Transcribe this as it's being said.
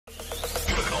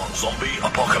Zombie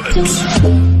apocalypse.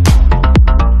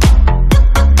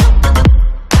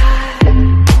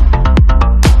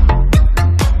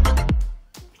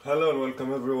 Hello and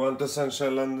welcome everyone to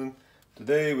Sunshine London.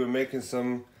 Today we're making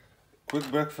some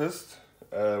quick breakfast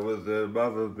with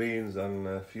bava beans and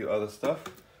a few other stuff.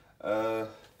 So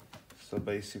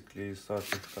basically start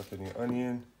with cutting your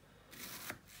onion.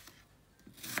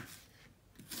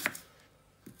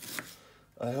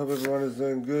 I hope everyone is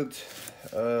doing good.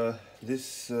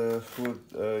 This food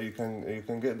you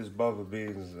can get this bava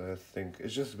beans. I think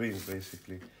it's just beans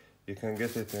basically. You can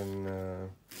get it in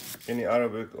any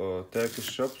Arabic or Turkish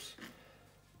shops.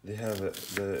 They have it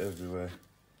there everywhere.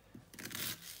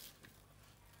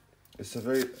 It's a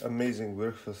very amazing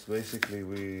breakfast. Basically,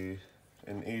 we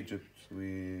in Egypt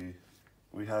we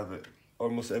have it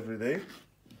almost every day.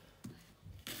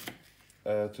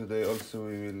 Today also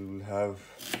we will have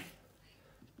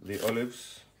the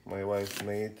olives my wife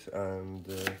made, and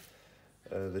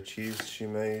the cheese she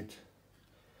made,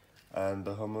 and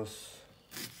the hummus.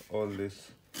 All this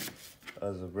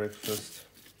as a breakfast.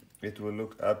 It will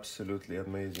look absolutely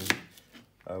amazing.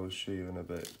 I will show you in a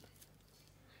bit.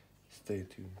 Stay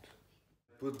tuned.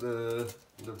 Put the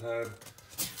pan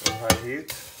on high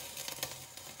heat.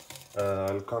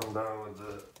 I'll come down with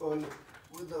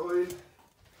the oil.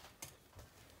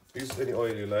 Use any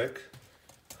oil you like,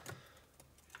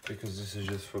 because this is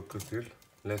just for cooking.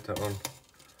 Later on,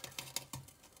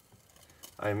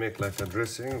 I make like a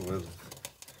dressing with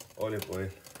olive oil.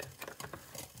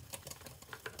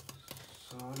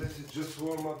 So let it just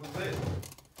warm up a bit.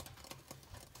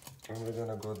 And we're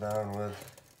gonna go down with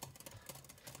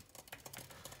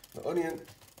the onion.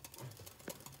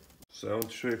 So I want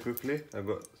to show you quickly. I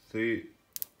got three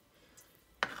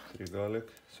garlic.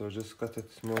 So just cut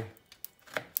it small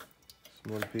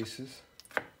pieces.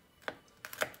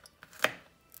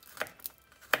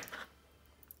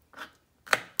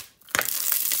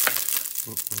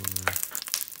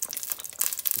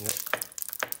 Yep.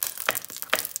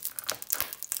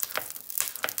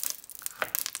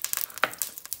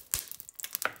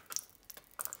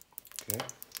 Okay.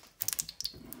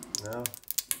 Now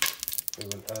we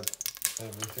will add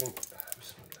everything.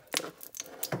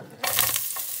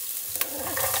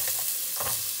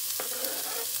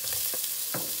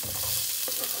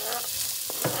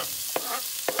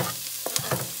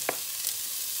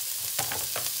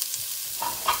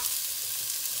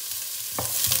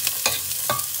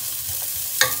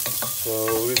 So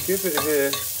we'll keep it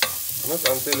here, not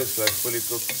until it's like fully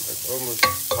cooked, like almost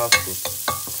half cooked.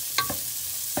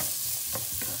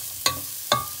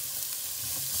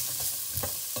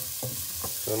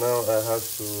 So now I have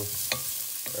to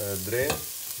drain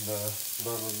the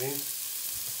bava beans.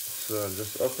 So I'll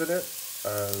just open it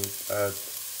and add,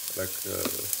 like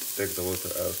take the water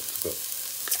out. It's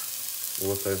got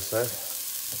water inside.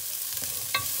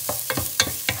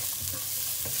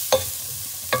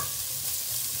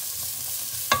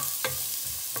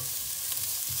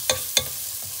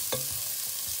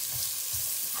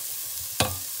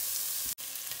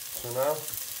 So now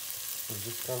we'll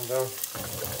just come down to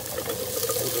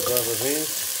the bava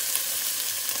beans.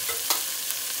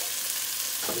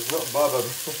 It's not bava,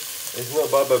 it's not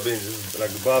bava beans, it's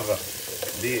like bava,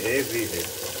 B-A-V-A.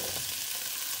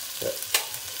 Yeah.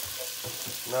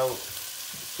 Now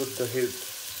put the heat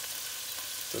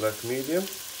to like medium.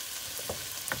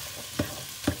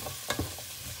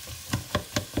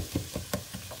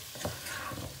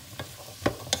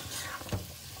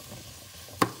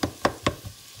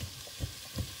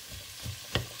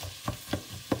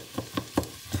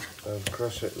 I'll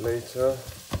crush it later.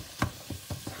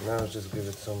 Now just give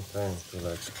it some time to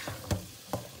like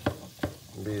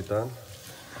be done.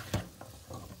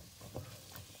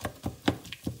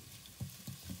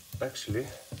 Actually,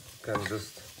 you can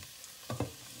just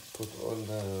put all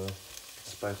the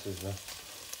spices now.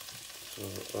 So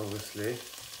obviously,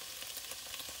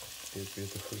 your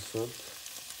beautiful salt.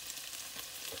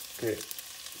 Okay,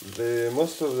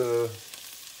 most of the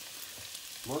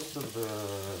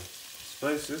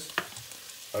spices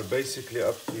are basically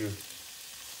up to you.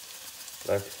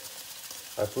 Like,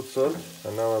 I put salt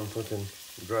and now I'm putting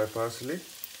dry parsley.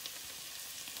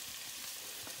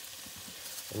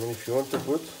 I mean, if you want to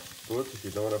put, if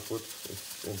you don't want to put,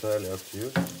 it's entirely up to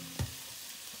you.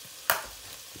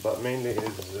 But mainly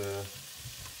is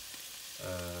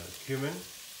cumin,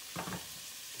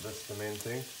 that's the main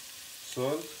thing,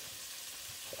 salt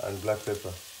and black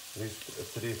pepper. These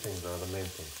three things are the main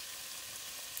thing.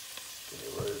 Okay,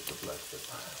 where is the black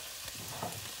pepper?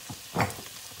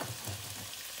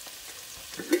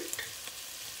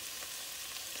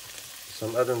 So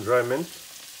I'm adding dry mint.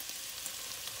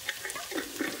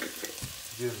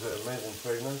 gives an amazing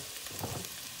fragrance.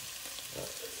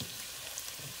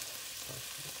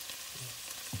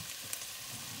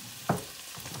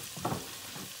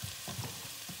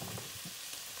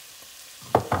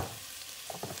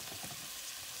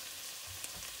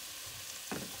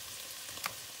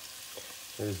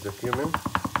 Here's the cumin.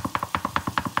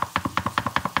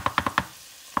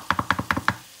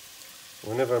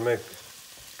 We never make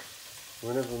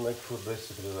food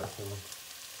basically like cumin.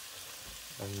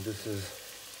 And this is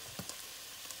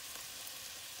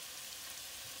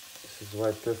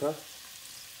white pepper.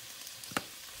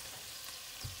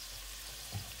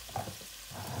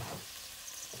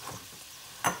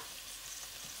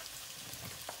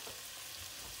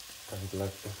 And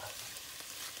black pepper.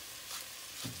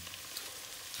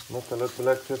 Not a lot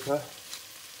black pepper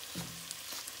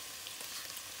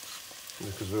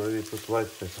because we already put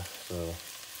white pepper, so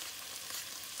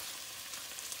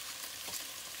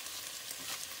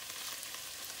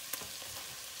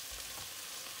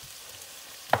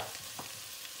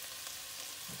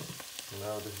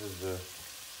now this is the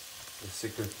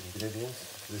secret ingredients.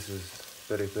 This is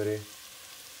peri peri,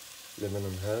 lemon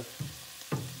and herb.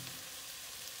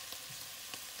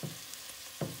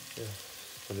 Yeah,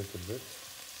 just a little bit.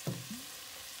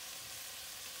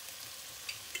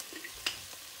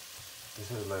 This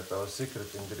is like our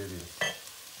secret ingredient.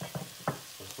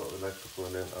 That's what we like to call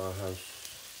in our house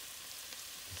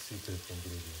the secret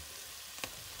ingredient.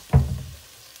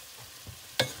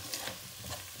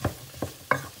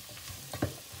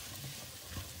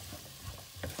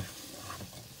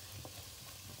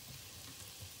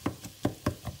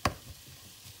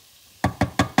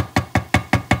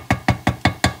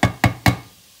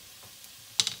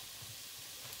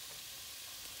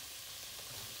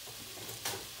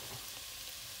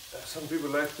 Some people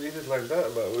like to eat it like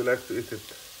that, but we like to eat it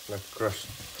like crushed.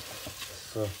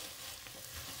 So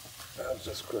I'll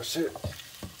just crush it.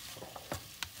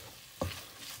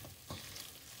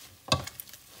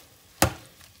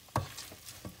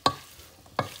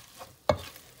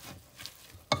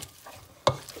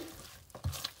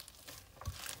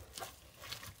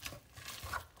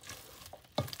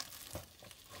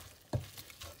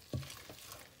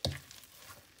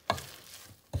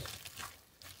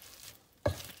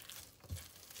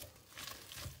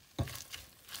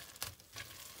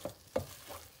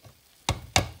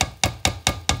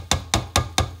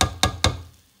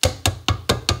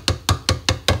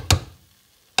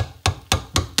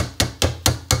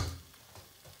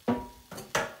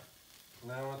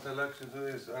 Now what I like to do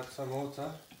is add some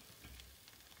water,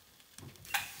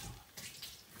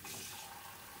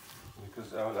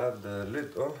 because I will add the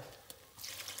lid on,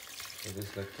 so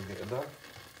this like to get done.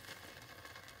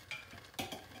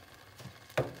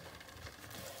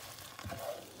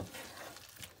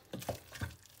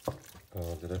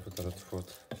 Oh, did I put a lot of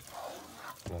water?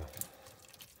 No,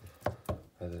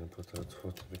 I didn't put a lot of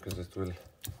water because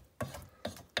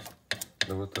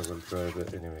the water will dry a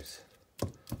bit anyways.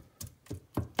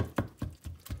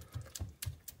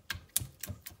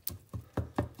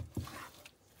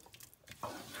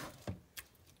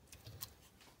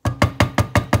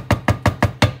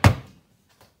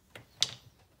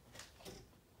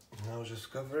 Now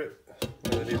just cover it.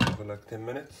 I'm gonna leave it for like 10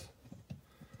 minutes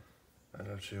and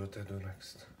I'll show you what I do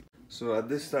next. So at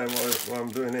this time what I'm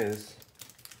doing is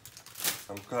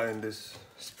I'm cutting this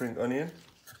spring onion.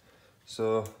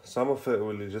 So some of it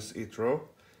we'll just eat raw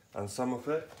and some of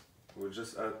it we'll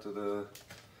just add to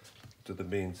the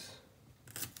beans.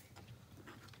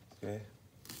 Okay.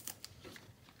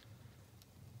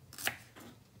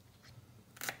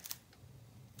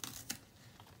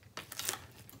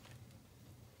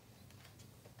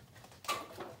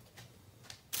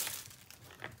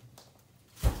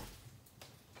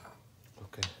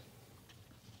 Okay.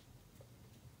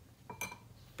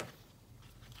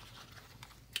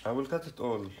 I will cut it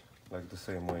all like the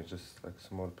same way, just like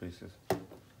small pieces.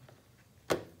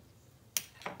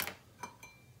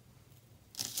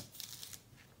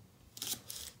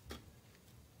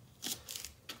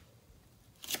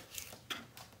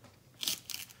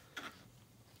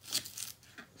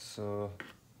 So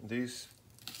these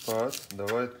parts, the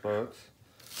white parts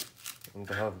and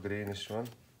the half greenish one,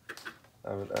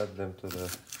 I will add them to the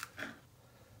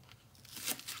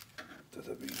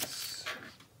beans.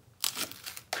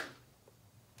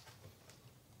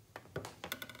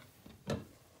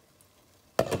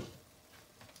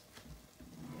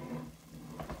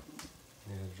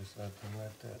 Yeah, just add them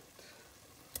like that.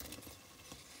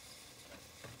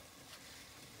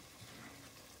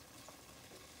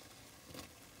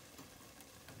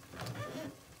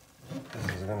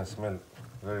 This is gonna smell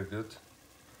very good.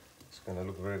 It's gonna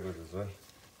look very good as well.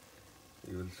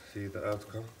 You will see the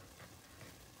outcome.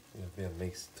 You'll be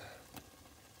amazed.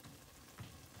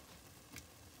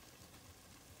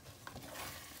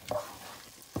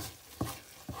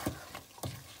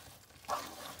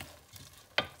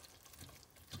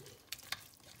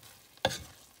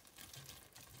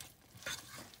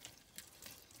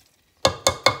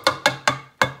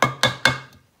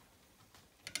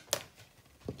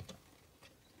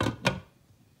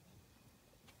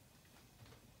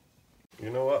 You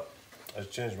know what? I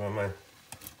changed my mind.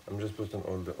 I'm just putting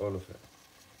all of it.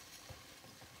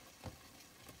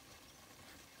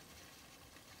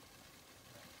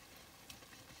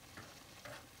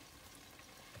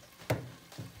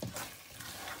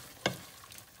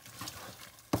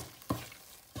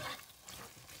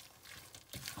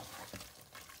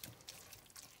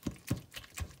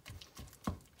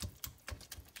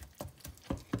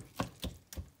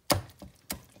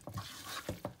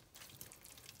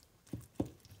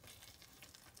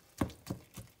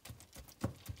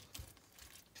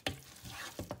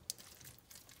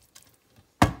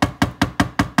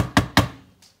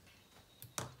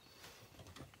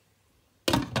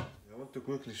 I want to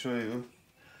quickly show you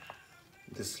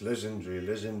this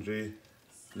legendary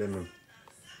lemon.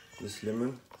 This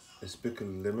lemon is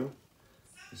pickled lemon.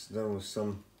 It's done with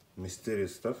some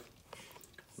mysterious stuff.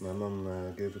 My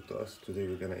mom gave it to us. Today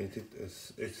we're gonna eat it.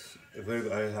 It's very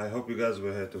good. I hope you guys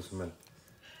were here to smell.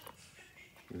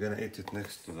 We're gonna eat it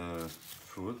next to the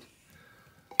food.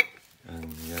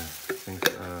 And yeah, I think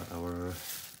our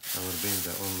beans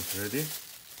are almost ready.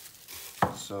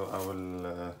 So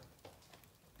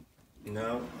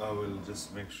now I will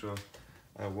just make sure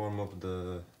I warm up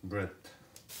the bread.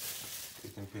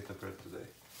 Eating pita bread today.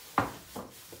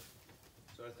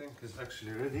 So I think it's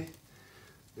actually ready.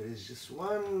 There is just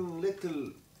one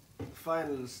little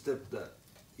final step that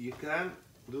you can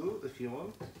do if you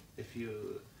want.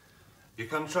 You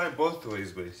can try both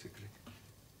ways basically.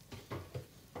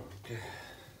 Okay.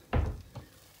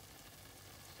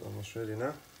 It's almost ready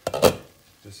now.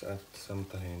 Just add some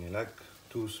tahini, like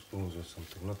 2 spoons or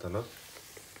something, not a lot.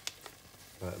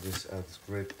 But this adds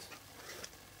great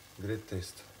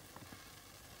taste.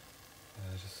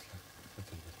 Just like a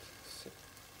little bit.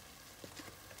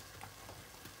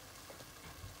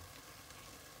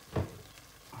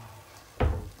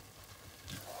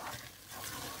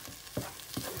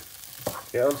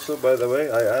 Yeah, also by the way,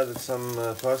 I added some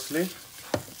parsley,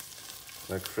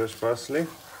 like fresh parsley.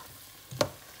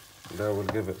 That will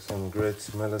give it some great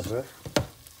smell as well.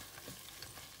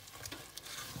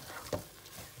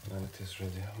 And it is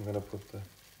ready. I'm gonna put the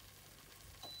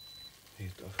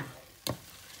heat off.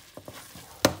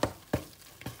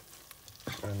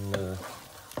 And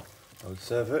I'll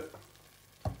serve it.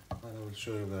 And I will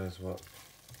show you guys what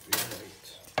we made.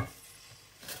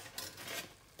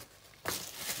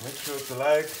 Make sure to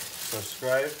like,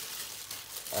 subscribe,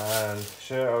 and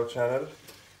share our channel.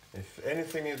 If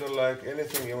anything you don't like,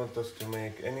 anything you want us to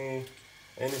make, any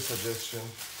suggestion,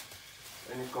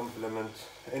 any compliment,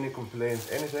 any complaint,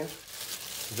 anything,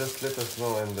 just let us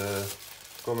know in the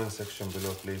comment section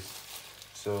below, please.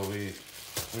 So we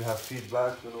have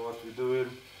feedback, we know what we're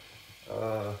doing.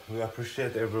 We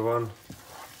appreciate everyone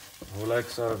who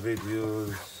likes our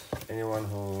videos, anyone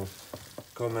who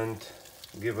comment,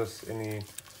 give us any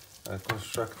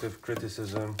constructive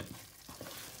criticism.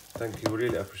 Thank you,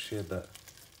 really appreciate that.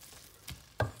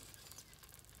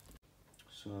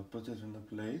 So I put it on the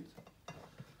plate,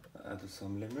 I added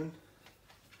some lemon,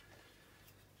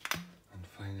 and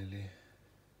finally,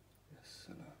 yes,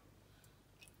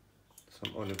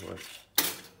 some olive oil.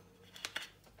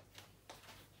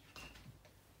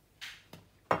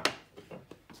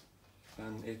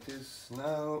 And it is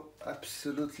now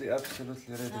absolutely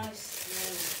ready. Nice.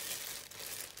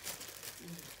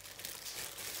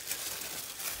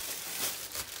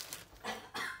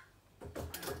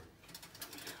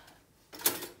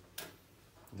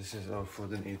 This is our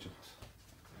food in Egypt.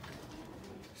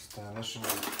 It's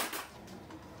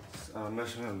our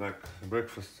national like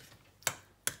breakfast.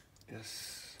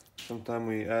 Yes. Sometimes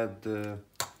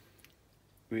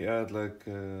we add like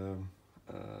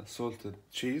salted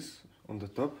cheese on the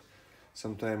top.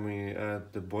 Sometimes we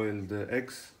add the boiled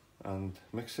eggs and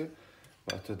mix it.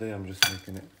 But today I'm just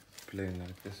making it plain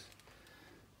like this.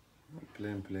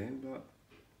 Plain, but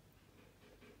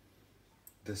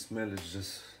the smell is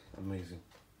just amazing.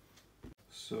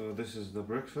 So this is the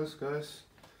breakfast, guys.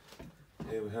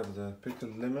 Here we have the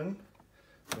pickled lemon.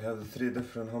 We have the 3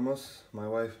 different hummus my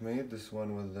wife made. This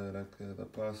one with the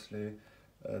parsley.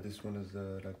 This one is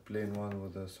the like plain one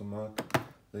with the sumac.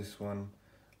 This one,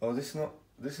 oh, this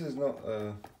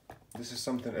is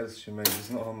something else she made. It's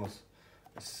not hummus.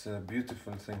 It's a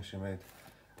beautiful thing she made.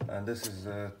 And this is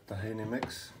a tahini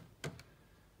mix.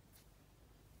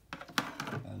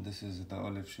 And this is the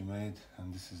olive she made.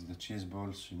 And this is the cheese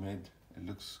balls she made. It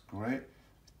looks great.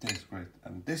 It tastes great.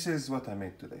 And this is what I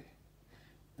made today.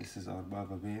 This is our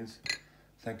baba beans.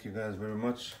 Thank you guys very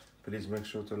much. Please make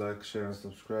sure to like, share and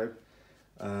subscribe.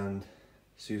 And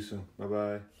see you soon. Bye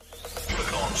bye.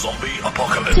 Zombie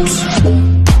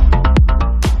apocalypse.